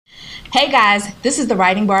Hey guys, this is the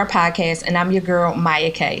Writing Bar Podcast, and I'm your girl,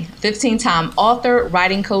 Maya K, 15-time author,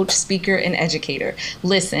 writing coach, speaker, and educator.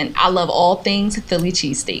 Listen, I love all things Philly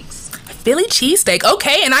cheesesteaks. Philly cheesesteak.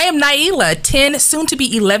 Okay, and I am Naila, 10, soon to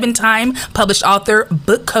be 11-time published author,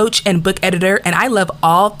 book coach, and book editor, and I love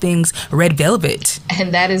all things red velvet.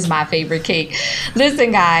 And that is my favorite cake.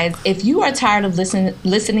 Listen, guys, if you are tired of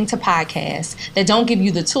listening to podcasts that don't give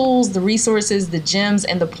you the tools, the resources, the gems,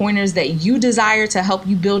 and the pointers that you desire to help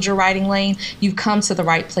you build your writing lane, you've come to the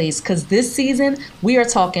right place, because this season, we are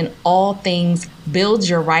talking all things build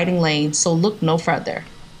your writing lane, so look no further.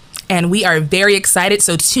 And we are very excited,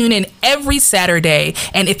 so tune in every Saturday.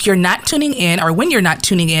 And if you're not tuning in, or when you're not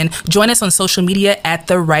tuning in, join us on social media at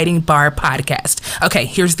the Writing Bar Podcast. Okay,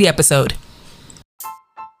 here's the episode.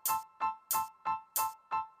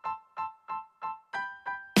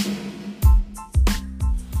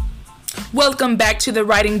 Welcome back to the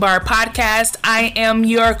Writing Bar Podcast. I am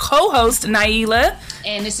your co-host, Naila.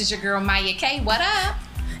 And this is your girl, Maya K. What up?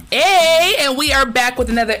 Hey, and we are back with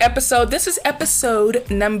another episode. This is episode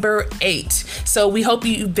number 8. So we hope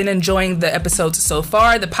you've been enjoying the episodes so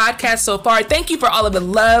far, the podcast so far. Thank you for all of the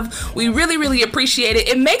love. We really, really appreciate it.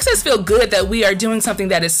 It makes us feel good that we are doing something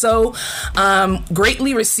that is so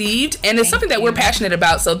greatly received, and it's something that we're passionate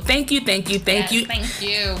about. So thank you. Thank you.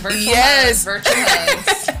 Virtual hugs, virtual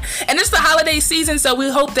hugs. And it's the holiday season, so we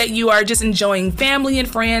hope that you are just enjoying family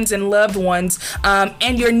and friends and loved ones,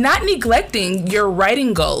 and you're not neglecting your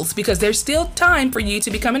writing goals, because there's still time for you to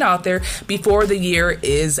become an author before the year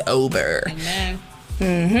is over. Amen.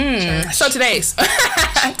 So today's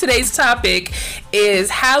topic is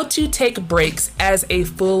how to take breaks as a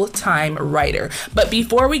full-time writer. But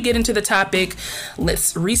before we get into the topic,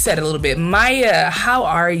 let's reset a little bit. Maya, how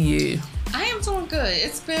are you? I am doing good.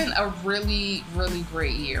 It's been a really, really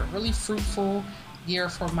great year. Really fruitful year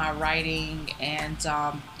for my writing, and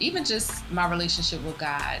even just my relationship with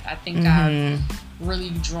God. I think I've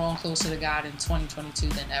really drawn closer to God in 2022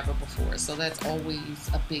 than ever before. So that's always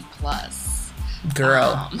a big plus.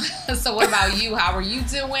 Girl. So what about you? How are you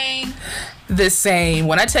doing? The same.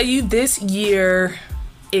 When I tell you this year,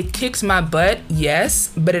 it kicks my butt,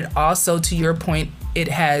 yes, but it also, to your point, it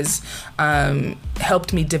has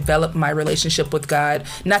helped me develop my relationship with God.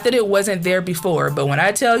 Not that it wasn't there before, but when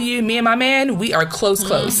I tell you, me and my man, we are close.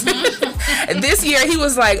 This year, he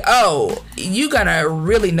was like, oh, you gonna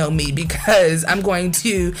really know me, because I'm going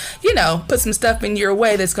to, put some stuff in your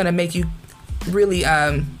way that's gonna make you really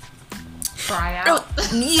Cry out.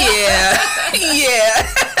 Yeah.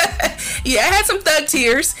 Yeah, I had some thug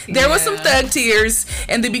tears. There was some thug tears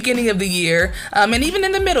in the beginning of the year, and even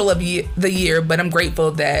in the middle of the year, but I'm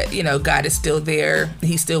grateful that, God is still there.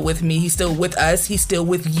 He's still with me. He's still with us. He's still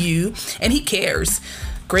with you, and he cares.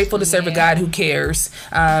 Grateful to serve a God who cares.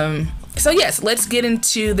 So yes, let's get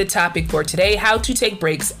into the topic for today, how to take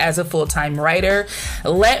breaks as a full-time writer.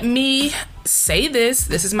 Let me say this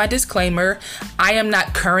is my disclaimer. I am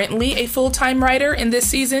not currently a full-time writer in this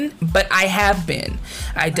season, but I have been.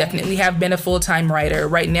 I definitely have been a full-time writer.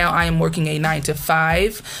 Right now I am working a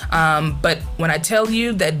 9-to-5, but when I tell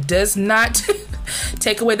you, that does not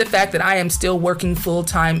take away the fact that I am still working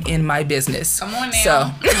full-time in my business. Come on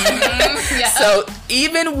now. So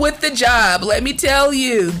even with the job, let me tell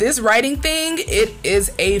you, this writing thing, it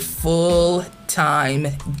is a full-time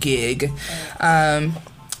gig.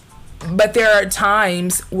 But there are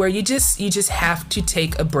times where you just have to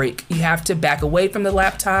take a break. You have to back away from the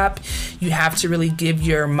laptop. You have to really give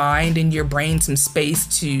your mind and your brain some space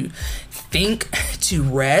to think, to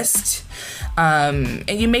rest. And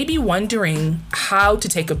you may be wondering how to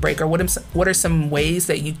take a break, or what are some ways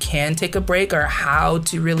that you can take a break, or how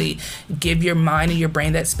to really give your mind and your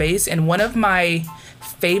brain that space. And one of my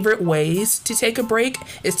favorite ways to take a break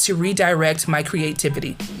is to redirect my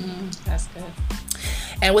creativity. That's good.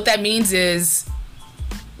 And what that means is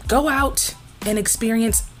go out and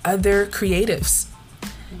experience other creatives.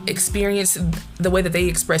 Experience the way that they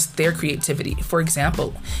express their creativity. For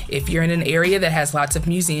example, if you're in an area that has lots of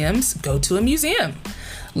museums, go to a museum.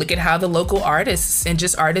 Look at how the local artists, and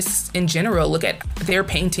just artists in general, look at their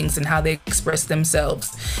paintings and how they express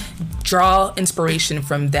themselves. Draw inspiration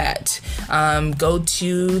from that. Go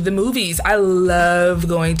to the movies. I love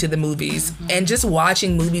going to the movies and just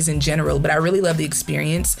watching movies in general, but I really love the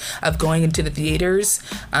experience of going into the theaters,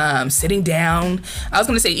 sitting down. I was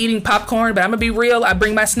going to say eating popcorn, but I'm going to be real. I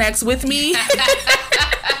bring my snacks with me.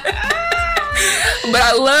 But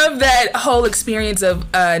I love that whole experience of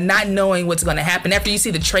not knowing what's going to happen. After you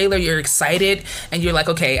see the trailer, you're excited, and you're like,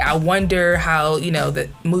 okay, I wonder how, the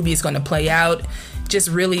movie is going to play out. Just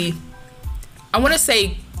really, I want to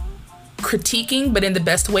say, critiquing, but in the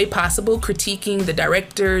best way possible, critiquing the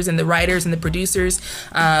directors and the writers and the producers,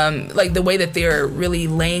 like the way that they're really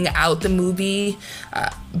laying out the movie,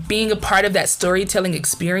 being a part of that storytelling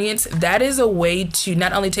experience. That is a way to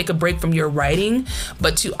not only take a break from your writing,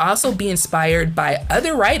 but to also be inspired by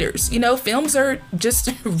other writers. You know, films are just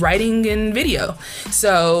writing and video.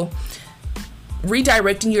 So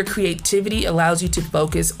redirecting your creativity allows you to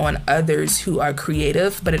focus on others who are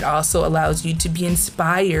creative, but it also allows you to be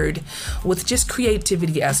inspired with just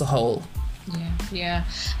creativity as a whole. Yeah.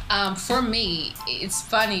 For me, it's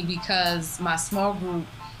funny because my small group,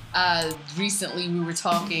 recently we were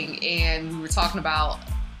talking about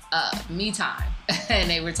me time. And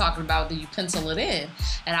they were talking about, do you pencil it in?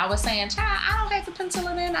 And I was saying, child, I don't have to pencil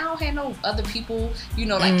it in. I don't have no other people, you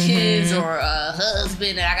know, like kids or a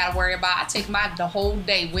husband that I got to worry about. I take the whole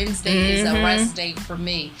day. Wednesday is a rest day for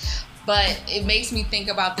me. But it makes me think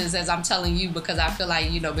about this as I'm telling you, because I feel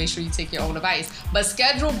like, you know, make sure you take your own advice. But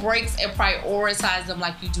schedule breaks and prioritize them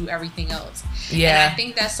like you do everything else. Yeah. And I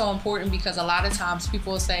think that's so important because a lot of times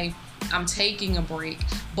people will say, I'm taking a break,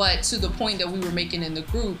 but to the point that we were making in the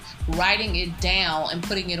group, writing it down and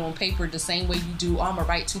putting it on paper the same way you do, I'm gonna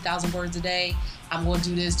write 2,000 words a day, I'm gonna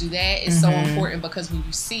do this, do that, is so important, because when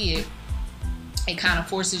you see it, it kind of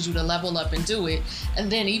forces you to level up and do it.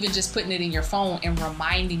 And then even just putting it in your phone and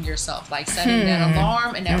reminding yourself, like setting that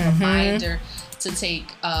alarm and that reminder to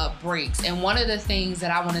take breaks. And one of the things that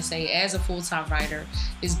I want to say as a full-time writer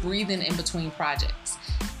is breathing in between projects.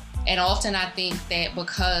 And often I think that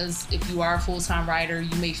because if you are a full-time writer,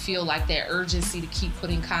 you may feel like that urgency to keep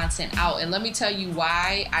putting content out. And let me tell you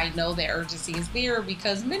why I know that urgency is there,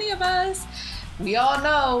 because many of us, we all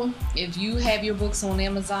know if you have your books on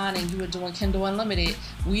Amazon and you are doing Kindle Unlimited,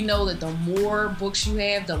 we know that the more books you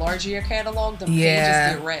have, the larger your catalog, the pages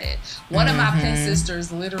get read. One of my pen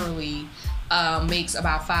sisters literally makes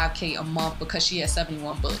about $5,000 a month because she has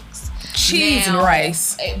 71 books. Cheese and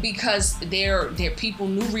rice. Because they're people,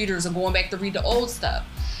 new readers are going back to read the old stuff.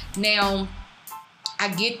 Now, I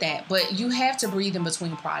get that, but you have to breathe in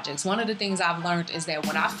between projects. One of the things I've learned is that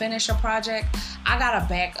when I finish a project, I gotta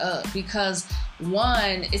back up, because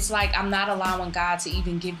one, it's like I'm not allowing God to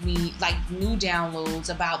even give me like new downloads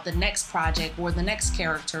about the next project or the next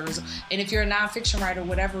characters. And if you're a nonfiction writer,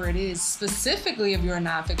 whatever it is, specifically if you're a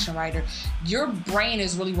nonfiction writer, your brain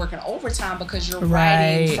is really working overtime because you're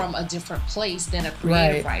writing from a different place than a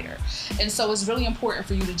creative writer. And so it's really important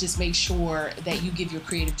for you to just make sure that you give your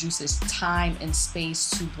creative juices time and space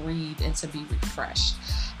to breathe and to be refreshed.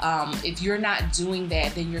 If you're not doing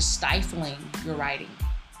that, then you're stifling your writing,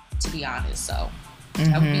 to be honest. So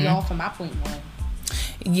that would be all from my point one.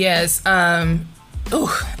 Yes.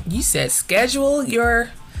 You said schedule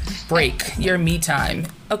your break, your me time.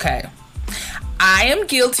 Okay. I am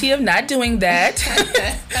guilty of not doing that.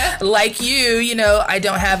 Like you know, I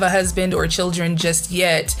don't have a husband or children just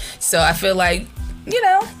yet. So I feel like, you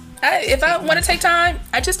know, if I want to take time,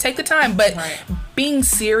 I just take the time. But being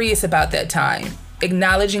serious about that time,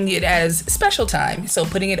 acknowledging it as special time. So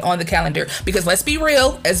putting it on the calendar, because let's be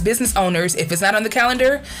real, as business owners, if it's not on the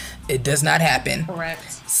calendar, it does not happen.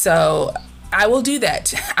 Correct. So I will do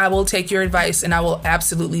that. I will take your advice and I will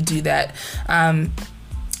absolutely do that.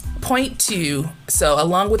 Point two, so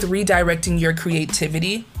along with redirecting your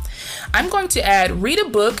creativity, I'm going to add read a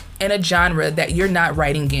book in a genre that you're not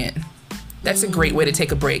writing in. That's a great way to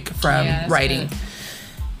take a break from writing. Good.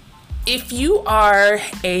 If you are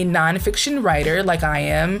a nonfiction writer like I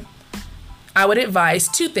am, I would advise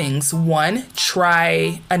two things. One,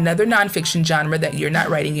 try another nonfiction genre that you're not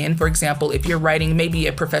writing in. For example, if you're writing maybe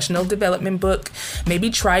a professional development book, maybe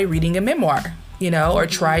try reading a memoir, you know, or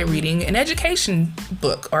try reading an education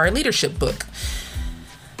book or a leadership book.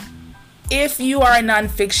 If you are a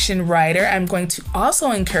nonfiction writer, I'm going to also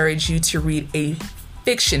encourage you to read a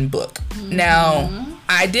fiction book. Now,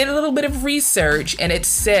 I did a little bit of research, and it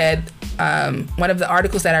said, one of the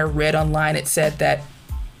articles that I read online, it said that,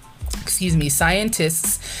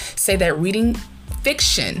 scientists say that reading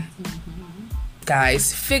fiction,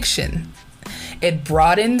 guys, fiction, it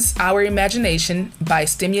broadens our imagination by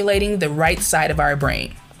stimulating the right side of our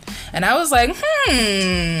brain. And I was like,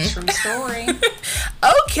 True story.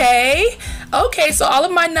 Okay, so all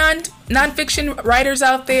of my nonfiction writers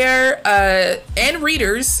out there and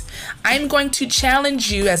readers, I'm going to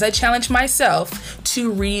challenge you, as I challenge myself,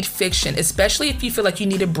 to read fiction, especially if you feel like you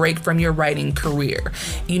need a break from your writing career.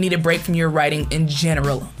 You need a break from your writing in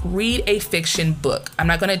general. Read a fiction book. I'm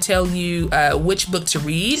not going to tell you which book to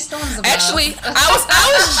read. Actually, I was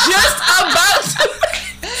just about to.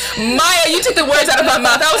 Maya, you took the words out of my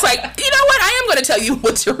mouth. I was like, you know what? I am going to tell you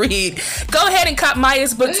what to read. Go ahead and cop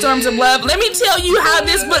Maya's book, Storms of Love. Let me tell you how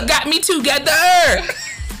this book got me together.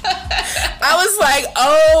 I was like,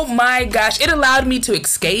 oh my gosh. It allowed me to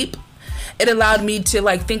escape. It allowed me to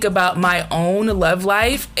like think about my own love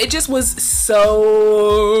life. It just was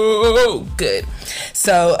so good.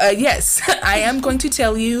 So yes, I am going to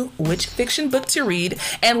tell you which fiction book to read,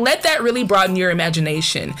 and let that really broaden your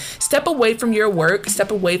imagination. Step away from your work, step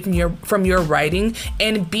away from your writing,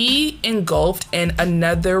 and be engulfed in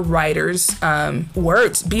another writer's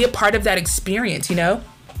words. Be a part of that experience, you know?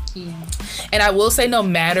 Yeah. And I will say, no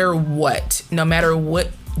matter what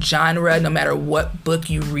genre, no matter what book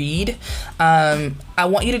you read, I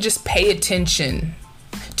want you to just pay attention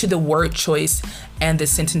to the word choice and the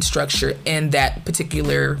sentence structure in that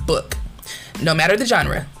particular book. No matter the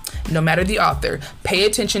genre, no matter the author, pay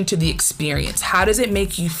attention to the experience. How does it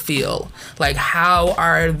make you feel? Like, how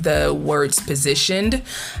are the words positioned?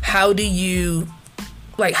 How do you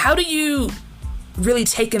really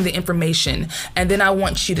take in the information? And then I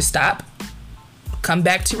want you to stop, come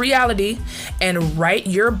back to reality, and write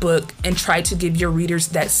your book and try to give your readers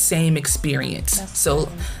that same experience. So,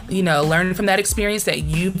 learn from that experience that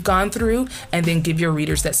you've gone through, and then give your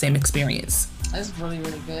readers that same experience. That's really,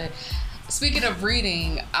 really good. Speaking of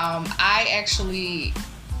reading, I actually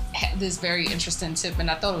had this very interesting tip,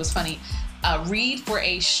 and I thought it was funny. Read for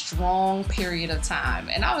a strong period of time.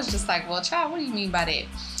 And I was just like, well, child, what do you mean by that?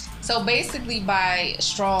 So basically, by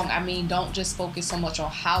strong, I mean don't just focus so much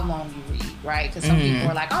on how long you read, right? Because some people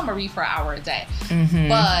are like, I'm going to read for an hour a day.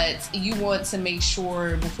 But you want to make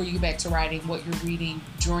sure before you get back to writing, what you're reading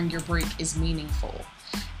during your break is meaningful.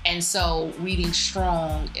 And so reading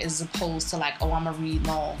strong as opposed to like, oh, I'm going to read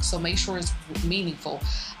long. So make sure it's meaningful.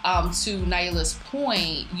 To Naila's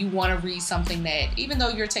point, you want to read something that, even though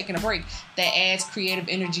you're taking a break, that adds creative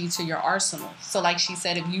energy to your arsenal. So like she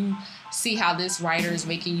said, if you see how this writer is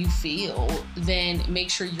making you feel, then make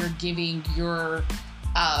sure you're giving your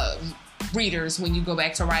readers, when you go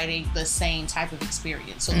back to writing, the same type of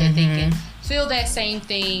experience so that they can feel that same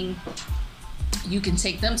thing. You can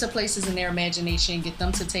take them to places in their imagination, get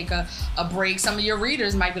them to take a break. Some of your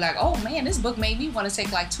readers might be like, oh man, this book made me want to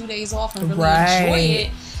take like 2 days off and really enjoy it.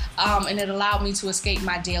 And it allowed me to escape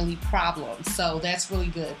my daily problems. So that's really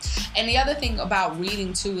good. And the other thing about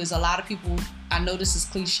reading too is a lot of people, I know this is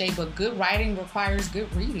cliche, but good writing requires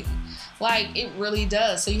good reading. Like, it really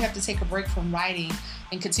does. So you have to take a break from writing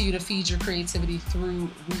and continue to feed your creativity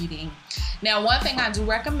through reading. Now, one thing I do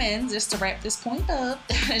recommend, just to wrap this point up,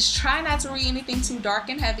 is try not to read anything too dark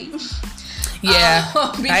and heavy. Yeah,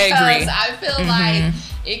 because I agree. I feel like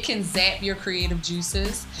it can zap your creative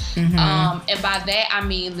juices. And by that, I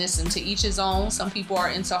mean, listen, to each his own. Some people are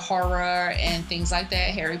into horror and things like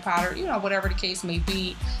that, Harry Potter, whatever the case may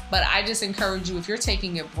be. But I just encourage you, if you're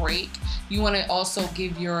taking a break, you want to also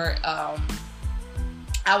give your, I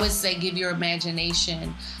would say, give your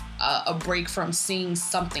imagination a break from seeing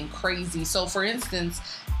something crazy. So for instance,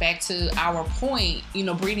 back to our point,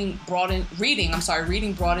 reading broadens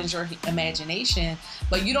your imagination,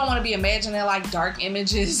 but you don't want to be imagining like dark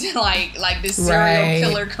images and like this serial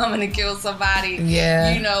killer coming to kill somebody.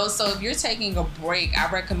 Yeah. So if you're taking a break, I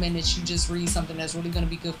recommend that you just read something that's really going to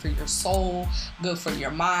be good for your soul, good for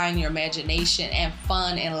your mind, your imagination, and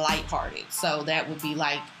fun and lighthearted. So that would be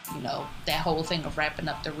like, that whole thing of wrapping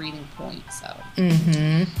up the reading point. So.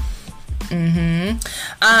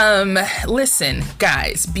 Listen,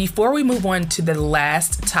 guys, before we move on to the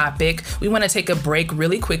last topic, we want to take a break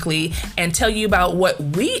really quickly and tell you about what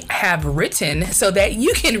we have written so that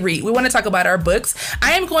you can read. We want to talk about our books.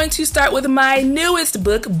 I am going to start with my newest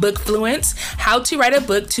book, Bookfluence: How to Write a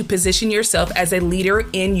Book to Position Yourself as a Leader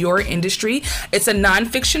in Your Industry. It's a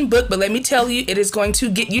nonfiction book, but let me tell you, it is going to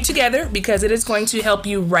get you together because it is going to help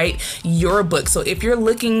you write your book. So if you're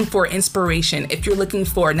looking for inspiration, if you're looking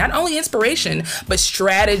for not only inspiration, but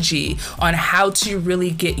strategy on how to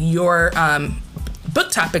really get your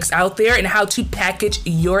book topics out there and how to package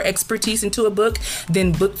your expertise into a book,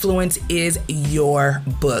 then Bookfluence is your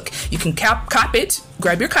book. You can grab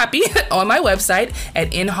your copy on my website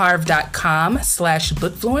at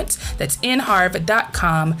nharv.com/bookfluence. That's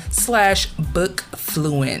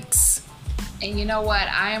nharv.com/bookfluence. And you know what?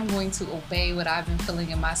 I am going to obey what I've been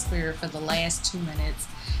feeling in my spirit for the last 2 minutes.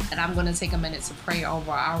 And I'm going to take a minute to pray over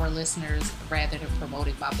our listeners rather than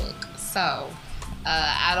promoting my book. So,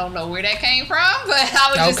 I don't know where that came from, but I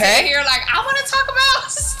was just sitting here like, I want to talk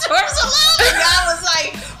about Storms of Love. And God was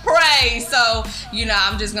like, pray. So,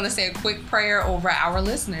 I'm just going to say a quick prayer over our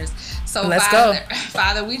listeners. So let's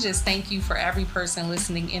Father, we just thank you for every person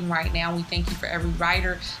listening in right now. We thank you for every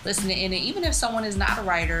writer listening in. And even if someone is not a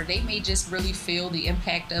writer, they may just really feel the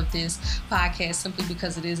impact of this podcast simply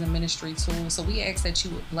because it is a ministry tool. So we ask that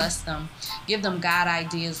you would bless them. Give them God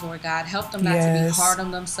ideas, Lord God. Help them not to be hard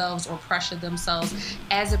on themselves or pressure themselves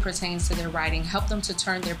as it pertains to their writing. Help them to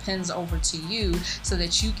turn their pens over to you so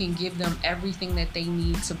that you can give them everything that they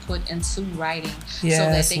need to put into writing so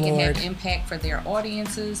that they can have impact for their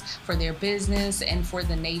audiences, for their business, and for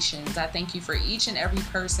the nations. I thank you for each and every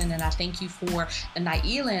person, and I thank you for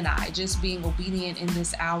Naila and I just being obedient in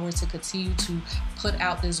this hour to continue to put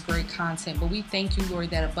out this great content. But we thank you, Lord,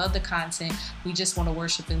 that above the content, we just want to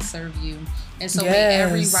worship and serve you. And so may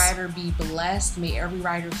every writer be blessed. May every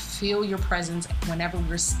writer feel your presence whenever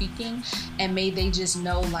we're speaking, and may they just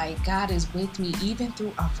know, like, God is with me even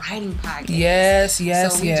through a writing podcast.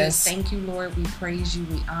 So we just thank you, Lord. We praise you.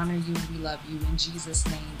 We honor you. We love you. In Jesus'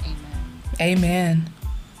 name, amen.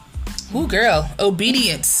 Ooh, girl,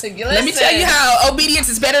 obedience. Let me tell you how obedience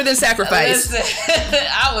is better than sacrifice.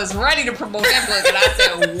 I was ready to promote that book, and I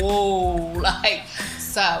said, whoa, like,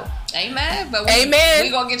 so, amen. But we're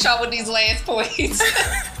going to get y'all with these last points.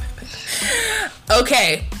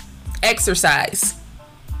 Okay, exercise.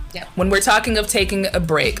 Yep. When we're talking about taking a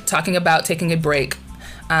break,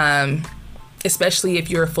 especially if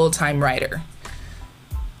you're a full-time writer,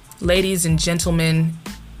 ladies and gentlemen,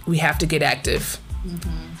 we have to get active.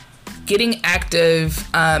 Getting active,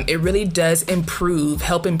 it really does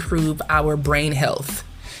help improve our brain health.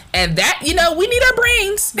 And that, we need our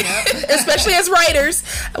brains, especially as writers,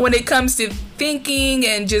 when it comes to thinking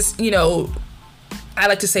and just, I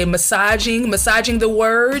like to say massaging the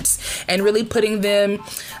words and really putting them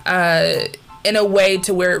in a way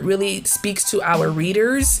to where it really speaks to our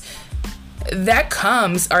readers.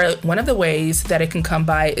 One of the ways that it can come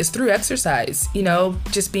by is through exercise,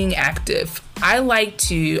 just being active. I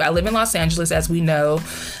live in Los Angeles, as we know.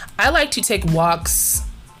 I like to take walks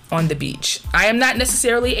on the beach. I am not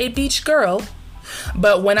necessarily a beach girl,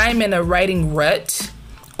 but when I'm in a writing rut,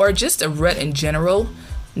 or just a rut in general,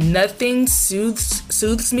 nothing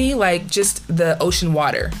soothes me like just the ocean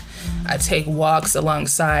water. I take walks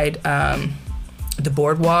alongside the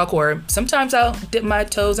boardwalk, or sometimes I'll dip my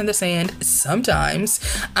toes in the sand,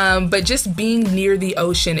 but just being near the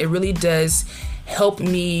ocean, it really does help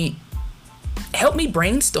me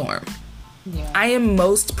brainstorm. I am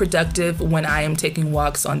most productive when I am taking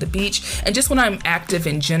walks on the beach, and just when I'm active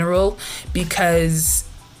in general, because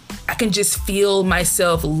I can just feel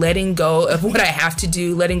myself letting go of what I have to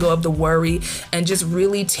do, letting go of the worry, and just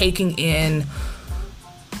really taking in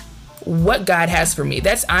what God has for me.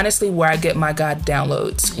 That's honestly where I get my God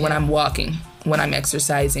downloads, when I'm walking, when I'm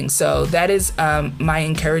exercising. So that is my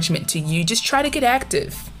encouragement to you. Just try to get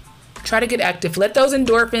active. Let those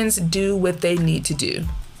endorphins do what they need to do.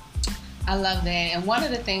 I love that. And one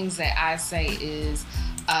of the things that I say is,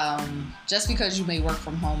 just because you may work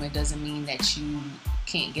from home, it doesn't mean that you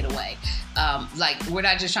can't get away. We're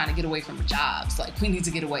not just trying to get away from our jobs. Like, we need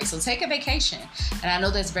to get away. So take a vacation. And I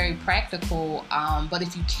know that's very practical, but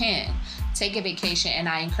if you can, take a vacation. And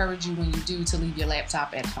I encourage you, when you do, to leave your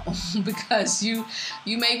laptop at home because you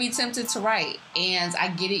may be tempted to write. And I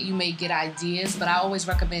get it, you may get ideas, but I always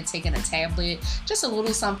recommend taking a tablet, just a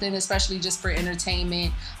little something, especially just for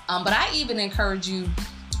entertainment. But I even encourage you,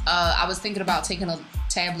 I was thinking about taking a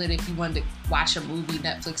tablet if you wanted to watch a movie,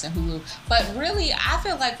 Netflix and Hulu, but really I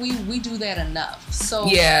feel like we do that enough. So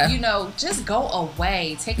just go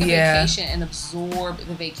away, take a vacation and absorb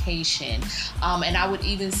the vacation. And I would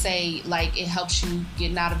even say, like, it helps you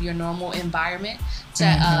getting out of your normal environment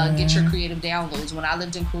to get your creative downloads. When I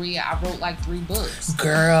lived in Korea, I wrote like 3 books,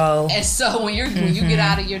 girl. And so when you get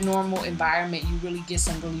out of your normal environment, you really get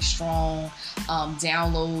some really strong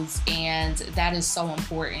downloads, and that is so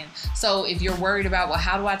important. So if you're worried about, well,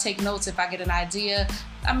 how do I take notes if I get an idea?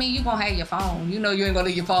 I mean, you're going to have your phone. You ain't going to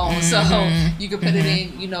leave your phone. So you can put it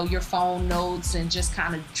in, your phone notes and just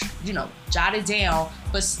kind of, jot it down,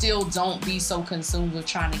 but still don't be so consumed with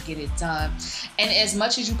trying to get it done. And as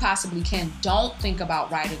much as you possibly can, don't think about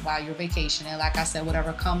writing while you're vacationing. Like I said,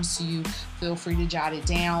 whatever comes to you, feel free to jot it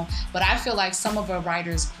down. But I feel like some of a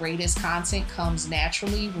writer's greatest content comes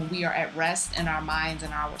naturally when we are at rest in our minds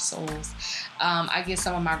and our souls. I get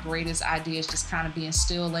some of my greatest ideas just kind of being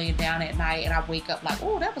still, laying down at night, and I wake up like,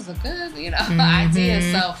 oh, that was a good, idea.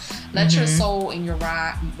 So let your soul and your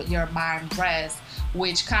mind rest,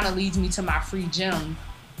 which kind of leads me to my free gem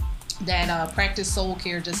that practice soul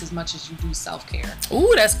care just as much as you do self-care.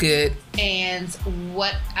 Ooh, that's good. And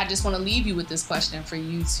what I just want to leave you with this question for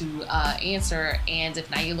you to answer, and if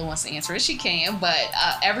Naila wants to answer it, she can, but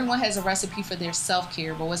everyone has a recipe for their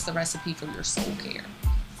self-care, but what's the recipe for your soul care?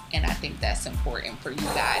 And I think that's important for you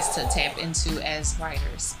guys to tap into as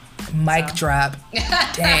writers. Mic drop.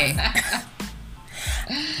 Dang.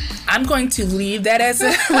 I'm going to leave that as a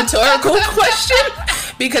rhetorical question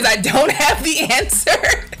because I don't have the answer.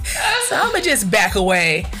 So I'm going to just back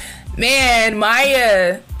away. Man,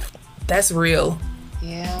 Maya, that's real.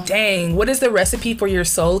 Yeah. Dang, what is the recipe for your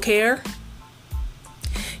soul care?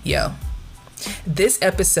 Yo, this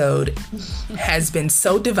episode has been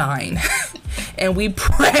so divine. And we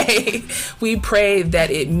pray that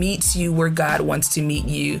it meets you where God wants to meet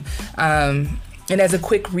you. And as a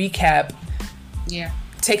quick recap,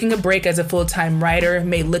 taking a break as a full-time writer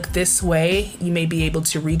may look this way. You may be able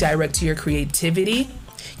to redirect your creativity,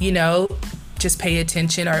 just pay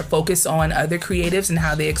attention or focus on other creatives and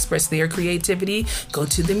how they express their creativity. Go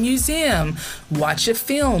to the museum, watch a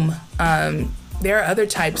film. There are other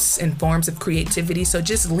types and forms of creativity, so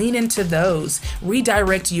just lean into those.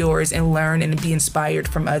 Redirect yours and learn and be inspired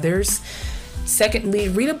from others. Secondly,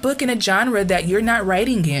 read a book in a genre that you're not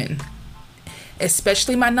writing in.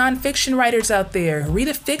 Especially my nonfiction writers out there, read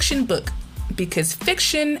a fiction book, because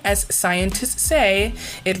fiction, as scientists say,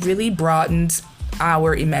 it really broadens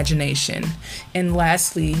our imagination. And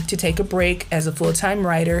lastly, to take a break as a full-time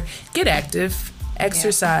writer, get active.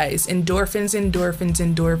 Exercise, endorphins.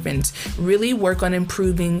 Really work on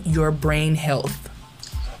improving your brain health.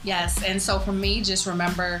 Yes, and so for me, just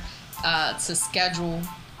remember to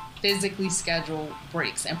physically schedule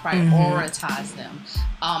breaks and prioritize them.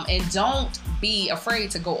 And don't be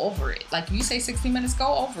afraid to go over it. Like you say 60 minutes,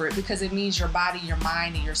 go over it, because it means your body, your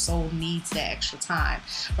mind, and your soul needs that extra time.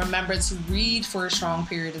 Remember to read for a strong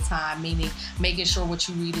period of time, meaning making sure what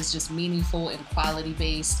you read is just meaningful and quality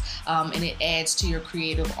based, and it adds to your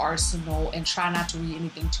creative arsenal. And try not to read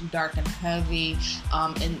anything too dark and heavy,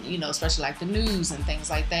 and especially like the news and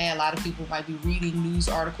things like that. A lot of people might be reading news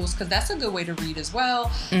articles because that's a good way to read as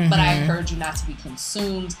well. But I encourage you not to be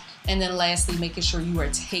consumed. And then lastly, making sure you are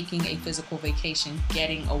taking a physical vacation,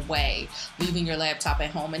 getting away, leaving your laptop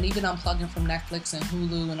at home, and even unplugging from Netflix and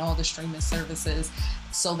Hulu and all the streaming services,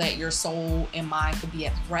 so that your soul and mind can be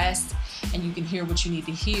at rest and you can hear what you need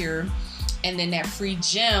to hear. And then that free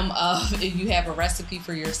gem of, if you have a recipe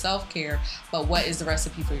for your self-care, but what is the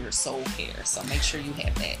recipe for your soul care? So make sure you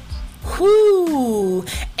have that. Whoo!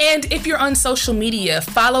 And if you're on social media,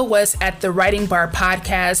 follow us at the Writing Bar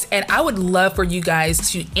Podcast. And I would love for you guys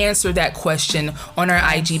to answer that question on our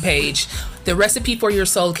IG page. The recipe for your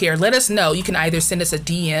soul care. Let us know. You can either send us a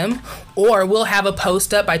DM, or we'll have a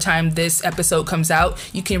post up by the time this episode comes out.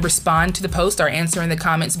 You can respond to the post or answer in the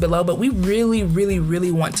comments below. But we really, really, really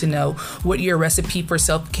want to know what your recipe for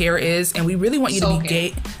self-care is. And we really want you soul to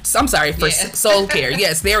be soul care.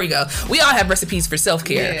 Yes, there we go. We all have recipes for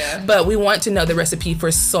self-care, but we want to know the recipe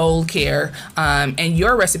for soul care, and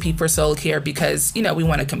your recipe for soul care, because, we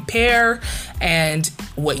want to compare, and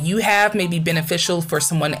what you have may be beneficial for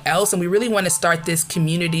someone else. And we really want to start this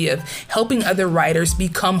community of helping other writers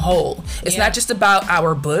become whole. It's not just about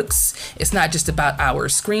our books. It's not just about our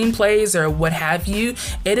screenplays or what have you.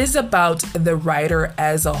 It is about the writer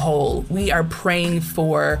as a whole. We are praying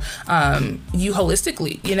for you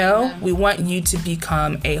holistically, We want you to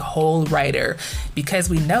become a whole writer, because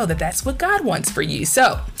we know that that's what God wants for you.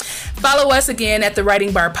 So follow us again at the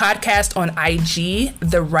Writing Bar Podcast on IG,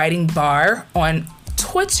 the Writing Bar on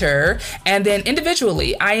Twitter, and then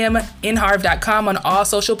individually, I am nharv.com on all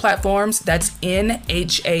social platforms. That's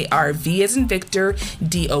NHARV as in Victor,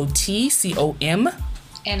 DOTCOM.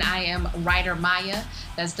 And I am Writer Maya.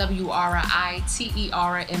 That's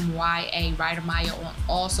WRITERMYA, Writer Maya, on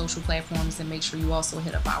all social platforms. And make sure you also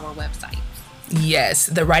hit up our website. Yes,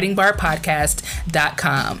 the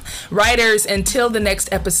writingbarpodcast.com. Writers, until the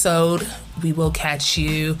next episode, we will catch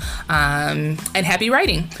you. And happy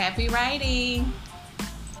writing. Happy writing.